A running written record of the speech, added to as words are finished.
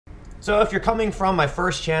So if you're coming from my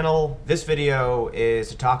first channel, this video is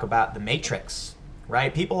to talk about the Matrix,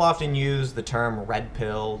 right? People often use the term red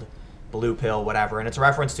pilled, blue pill, whatever, and it's a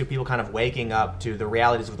reference to people kind of waking up to the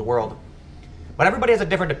realities of the world. But everybody has a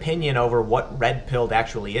different opinion over what red pilled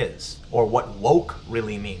actually is, or what woke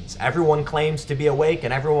really means. Everyone claims to be awake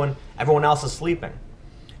and everyone else is sleeping.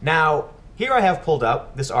 Now, here I have pulled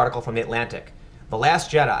up this article from The Atlantic. The Last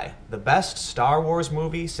Jedi, the best Star Wars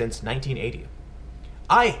movie since 1980.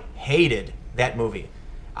 I hated that movie.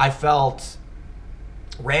 I felt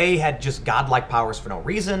Rey had just godlike powers for no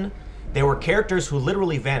reason. There were characters who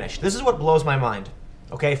literally vanished. This is what blows my mind.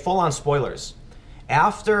 Okay, full-on spoilers.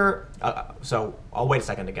 So I'll wait a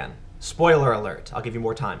second again. Spoiler alert. I'll give you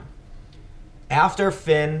more time. After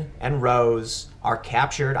Finn and Rose are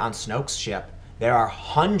captured on Snoke's ship, there are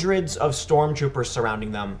hundreds of stormtroopers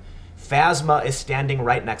surrounding them. Phasma is standing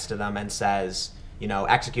right next to them and says, you know,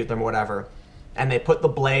 execute them or whatever. And they put the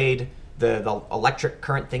blade, the electric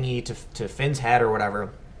current thingy to Finn's head or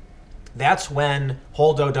whatever. That's when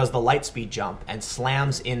Holdo does the lightspeed jump and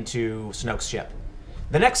slams into Snoke's ship.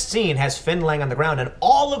 The next scene has Finn laying on the ground and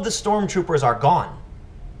all of the stormtroopers are gone.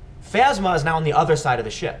 Phasma is now on the other side of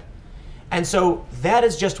the ship. And so that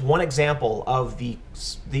is just one example of the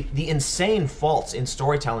insane faults in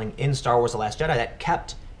storytelling in Star Wars The Last Jedi that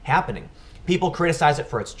kept happening. People criticize it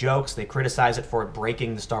for its jokes. They criticize it for it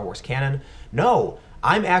breaking the Star Wars canon. No,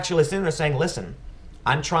 I'm actually sitting there saying, listen,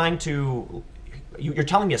 I'm trying to... You're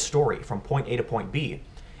telling me a story from point A to point B.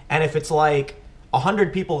 And if it's like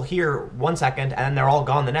 100 people here 1 second and then they're all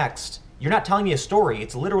gone the next, you're not telling me a story.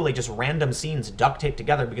 It's literally just random scenes duct taped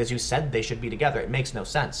together because you said they should be together. It makes no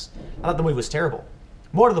sense. I thought the movie was terrible.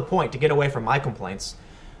 More to the point, to get away from my complaints,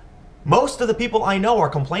 most of the people I know are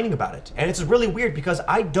complaining about it. And it's really weird because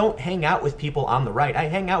I don't hang out with people on the right. I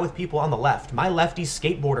hang out with people on the left. My lefty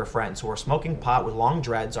skateboarder friends who are smoking pot with long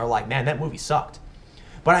dreads are like, man, that movie sucked.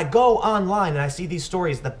 But I go online and I see these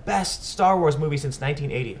stories, the best Star Wars movie since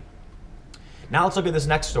 1980. Now let's look at this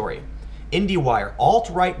next story. IndieWire,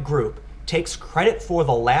 alt-right group, takes credit for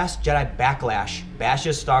The Last Jedi backlash,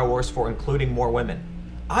 bashes Star Wars for including more women.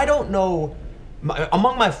 I don't know,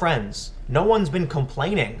 among my friends, no one's been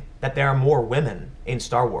complaining that there are more women in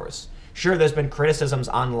Star Wars. Sure, there's been criticisms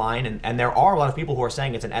online, and there are a lot of people who are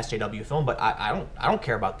saying it's an SJW film, but I don't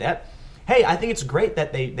care about that. Hey, I think it's great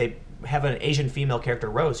that they have an Asian female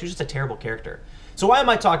character, Rose, who's just a terrible character. So why am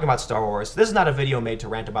I talking about Star Wars? This is not a video made to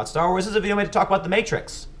rant about Star Wars. This is a video made to talk about The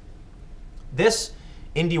Matrix. This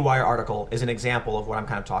IndieWire article is an example of what I'm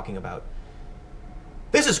kind of talking about.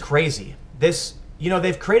 This is crazy. You know,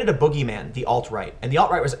 they've created a boogeyman, the alt-right, and the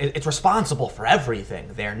alt-right, it's responsible for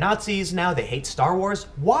everything. They're Nazis now, they hate Star Wars.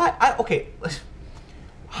 Why? Okay,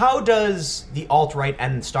 how does the alt-right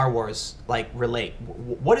and Star Wars, like, relate?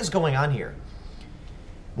 What is going on here?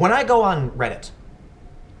 When I go on Reddit,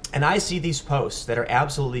 and I see these posts that are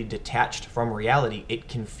absolutely detached from reality, it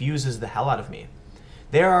confuses the hell out of me.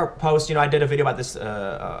 There are posts, you know, I did a video about this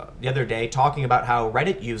the other day, talking about how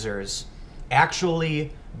Reddit users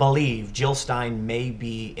actually believe Jill Stein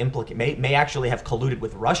may actually have colluded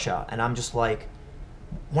with Russia, and I'm just like,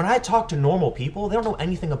 when I talk to normal people, they don't know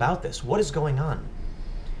anything about this. What is going on?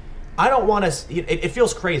 I don't want to. It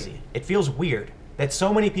feels crazy. It feels weird that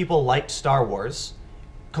so many people liked Star Wars,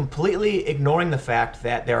 completely ignoring the fact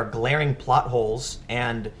that there are glaring plot holes,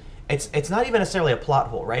 and it's not even necessarily a plot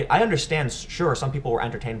hole, right? I understand, sure, some people were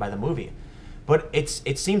entertained by the movie, but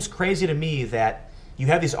it seems crazy to me that you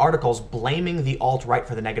have these articles blaming the alt-right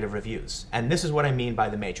for the negative reviews. And this is what I mean by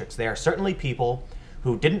The Matrix. There are certainly people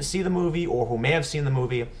who didn't see the movie or who may have seen the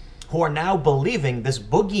movie who are now believing this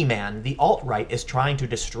boogeyman, the alt-right, is trying to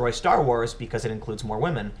destroy Star Wars because it includes more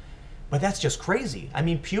women. But that's just crazy. I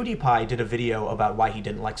mean, PewDiePie did a video about why he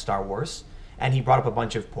didn't like Star Wars, and he brought up a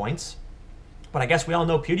bunch of points. But I guess we all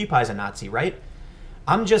know PewDiePie's a Nazi, right?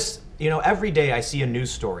 I'm just, you know, every day I see a news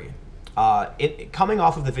story. Coming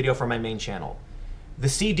off of the video from my main channel. The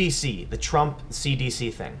CDC, the Trump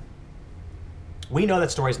CDC thing. We know that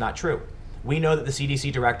story is not true. We know that the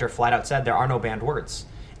CDC director flat out said there are no banned words.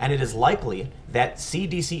 And it is likely that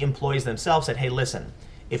CDC employees themselves said, hey, listen,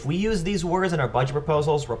 if we use these words in our budget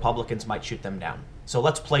proposals, Republicans might shoot them down. So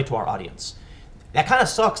let's play to our audience. That kind of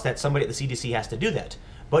sucks that somebody at the CDC has to do that.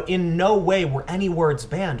 But in no way were any words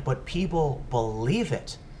banned, but people believe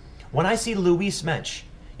it. When I see Luis Mensch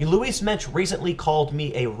recently called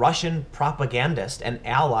me a Russian propagandist and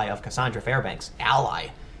ally of Cassandra Fairbanks. Ally.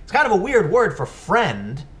 It's kind of a weird word for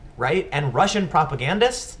friend, right? And Russian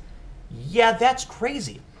propagandist? Yeah, that's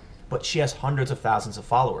crazy. But she has hundreds of thousands of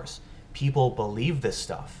followers. People believe this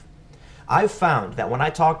stuff. I've found that when I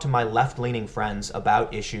talk to my left-leaning friends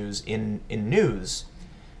about issues in news,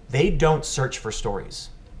 they don't search for stories.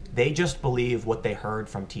 They just believe what they heard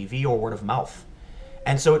from TV or word of mouth.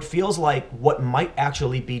 And so it feels like what might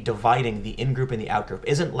actually be dividing the in-group and the out-group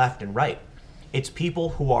isn't left and right. It's people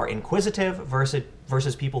who are inquisitive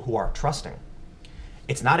versus people who are trusting.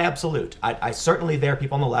 It's not absolute. I certainly, there are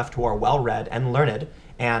people on the left who are well-read and learned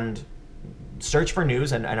and search for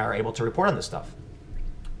news and are able to report on this stuff.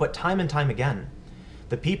 But time and time again,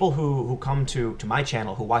 the people who come to my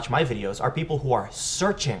channel, who watch my videos, are people who are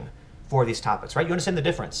searching for these topics, right? You understand the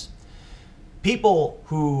difference. People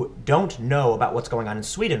who don't know about what's going on in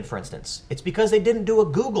Sweden, for instance, it's because they didn't do a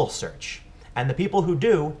Google search. And the people who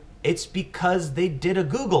do, it's because they did a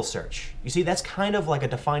Google search. You see, that's kind of like a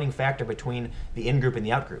defining factor between the in-group and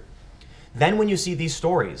the out-group. Then when you see these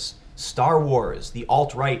stories, Star Wars, the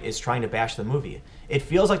alt-right is trying to bash the movie, it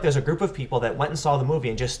feels like there's a group of people that went and saw the movie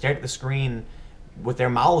and just stared at the screen with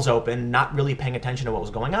their mouths open, not really paying attention to what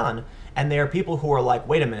was going on. And there are people who are like,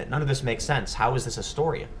 wait a minute, none of this makes sense. How is this a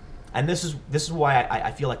story? And this is why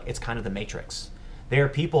I feel like it's kind of the Matrix. There are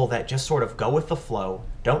people that just sort of go with the flow,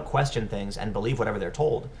 don't question things, and believe whatever they're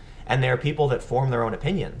told. And there are people that form their own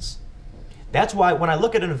opinions. That's why when I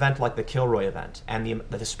look at an event like the Kilroy event and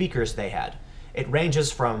the speakers they had, it ranges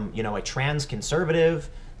from, you know, a trans conservative,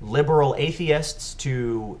 liberal atheists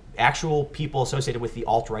to actual people associated with the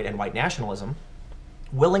alt-right and white nationalism,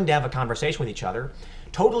 willing to have a conversation with each other,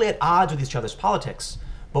 totally at odds with each other's politics.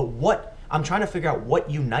 But what I'm trying to figure out what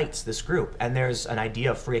unites this group, and there's an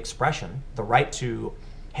idea of free expression, the right to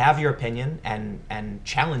have your opinion and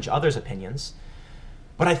challenge others' opinions.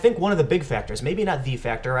 But I think one of the big factors, maybe not the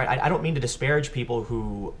factor, I don't mean to disparage people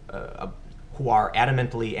who are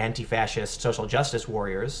adamantly anti-fascist social justice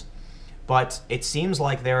warriors, but it seems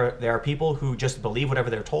like there are people who just believe whatever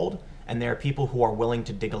they're told, and there are people who are willing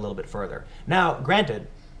to dig a little bit further. Now, granted,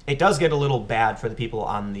 it does get a little bad for the people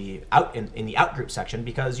on the in the out-group section,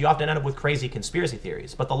 because you often end up with crazy conspiracy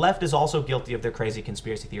theories. But the left is also guilty of their crazy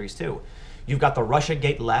conspiracy theories too. You've got the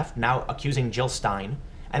Russiagate left now accusing Jill Stein,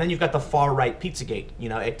 and then you've got the far-right Pizzagate. You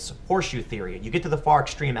know, it's horseshoe theory. You get to the far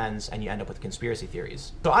extreme ends and you end up with conspiracy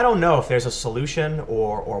theories. So I don't know if there's a solution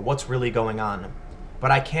or what's really going on, but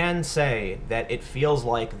I can say that it feels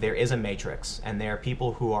like there is a matrix, and there are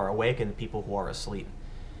people who are awake and people who are asleep.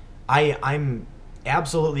 I'm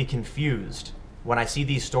absolutely confused when I see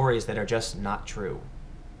these stories that are just not true.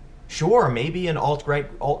 Sure, maybe an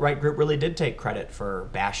alt-right group really did take credit for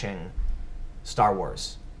bashing Star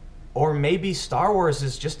Wars. Or maybe Star Wars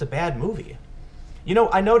is just a bad movie. You know,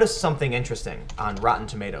 I noticed something interesting on Rotten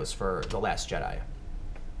Tomatoes for The Last Jedi.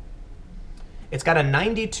 It's got a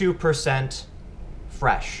 92%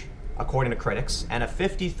 fresh, according to critics, and a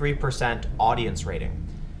 53% audience rating.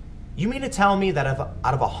 You mean to tell me that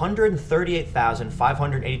out of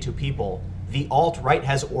 138,582 people, the alt-right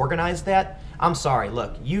has organized that? I'm sorry,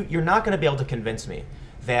 look, you're not going to be able to convince me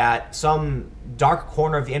that some dark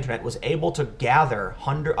corner of the internet was able to gather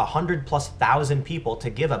 100,000+ people to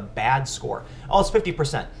give a bad score. Oh, it's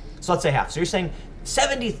 50%. So let's say half. So you're saying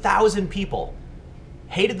 70,000 people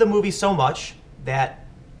hated the movie so much that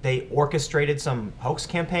they orchestrated some hoax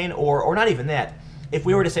campaign, or not even that. If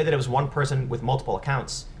we were to say that it was one person with multiple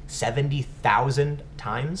accounts, 70,000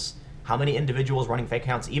 times? How many individuals running fake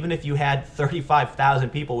accounts? Even if you had 35,000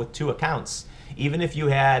 people with 2 accounts, even if you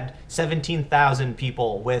had 17,000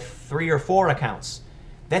 people with 3 or 4 accounts,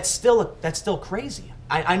 that's still crazy.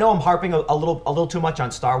 I know I'm harping a little too much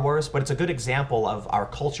on Star Wars, but it's a good example of our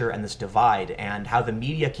culture and this divide, and how the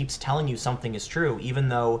media keeps telling you something is true, even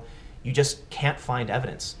though you just can't find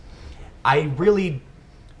evidence. I really,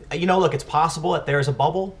 you know, look, it's possible that there's a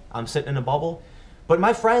bubble. I'm sitting in a bubble. But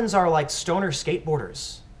my friends are like stoner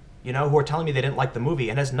skateboarders, you know, who are telling me they didn't like the movie.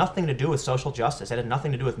 And it has nothing to do with social justice. It had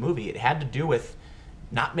nothing to do with movie. It had to do with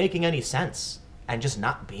not making any sense and just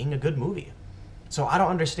not being a good movie. So I don't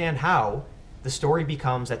understand how the story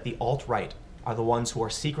becomes that the alt-right are the ones who are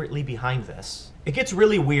secretly behind this. It gets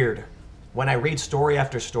really weird when I read story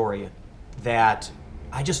after story that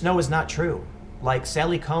I just know is not true. Like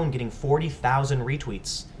Sally Cohn getting 40,000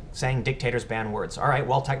 retweets saying dictators ban words. All right,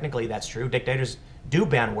 well, technically that's true. Dictators do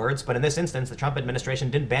ban words, but in this instance, the Trump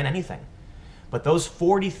administration didn't ban anything. But those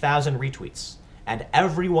 40,000 retweets, and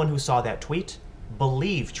everyone who saw that tweet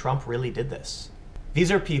believed Trump really did this.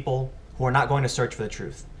 These are people who are not going to search for the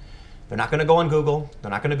truth. They're not going to go on Google.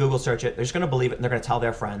 They're not going to Google search it. They're just going to believe it, and they're going to tell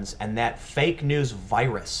their friends. And that fake news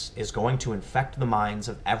virus is going to infect the minds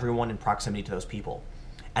of everyone in proximity to those people.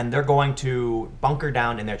 And they're going to bunker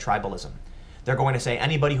down in their tribalism. They're going to say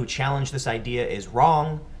anybody who challenged this idea is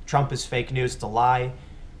wrong. Trump is fake news, it's a lie.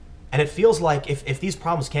 And it feels like if these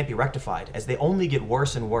problems can't be rectified, as they only get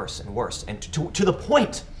worse and worse and worse, and to the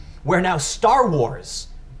point where now Star Wars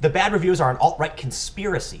The bad reviews are an alt-right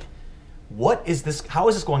conspiracy. What is this? How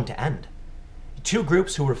is this going to end? Two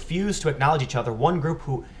groups who refuse to acknowledge each other. One group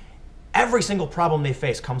who every single problem they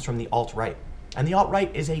face comes from the alt-right. And the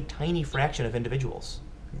alt-right is a tiny fraction of individuals.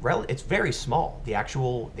 It's very small, the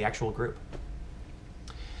actual group.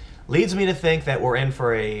 Leads me to think that we're in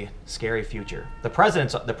for a scary future. The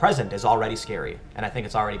present is already scary, and I think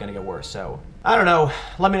it's already going to get worse. So, I don't know.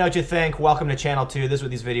 Let me know what you think. Welcome to Channel 2. This is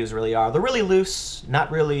what these videos really are. They're really loose, not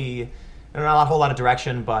a whole lot of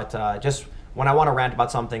direction, but just when I want to rant about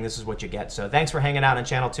something, this is what you get. So thanks for hanging out on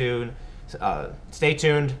Channel 2. Stay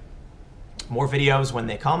tuned. More videos when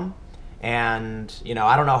they come. And, you know,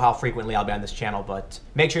 I don't know how frequently I'll be on this channel, but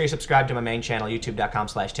make sure you subscribe to my main channel,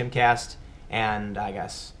 youtube.com/timcast. And I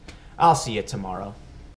guess I'll see you tomorrow.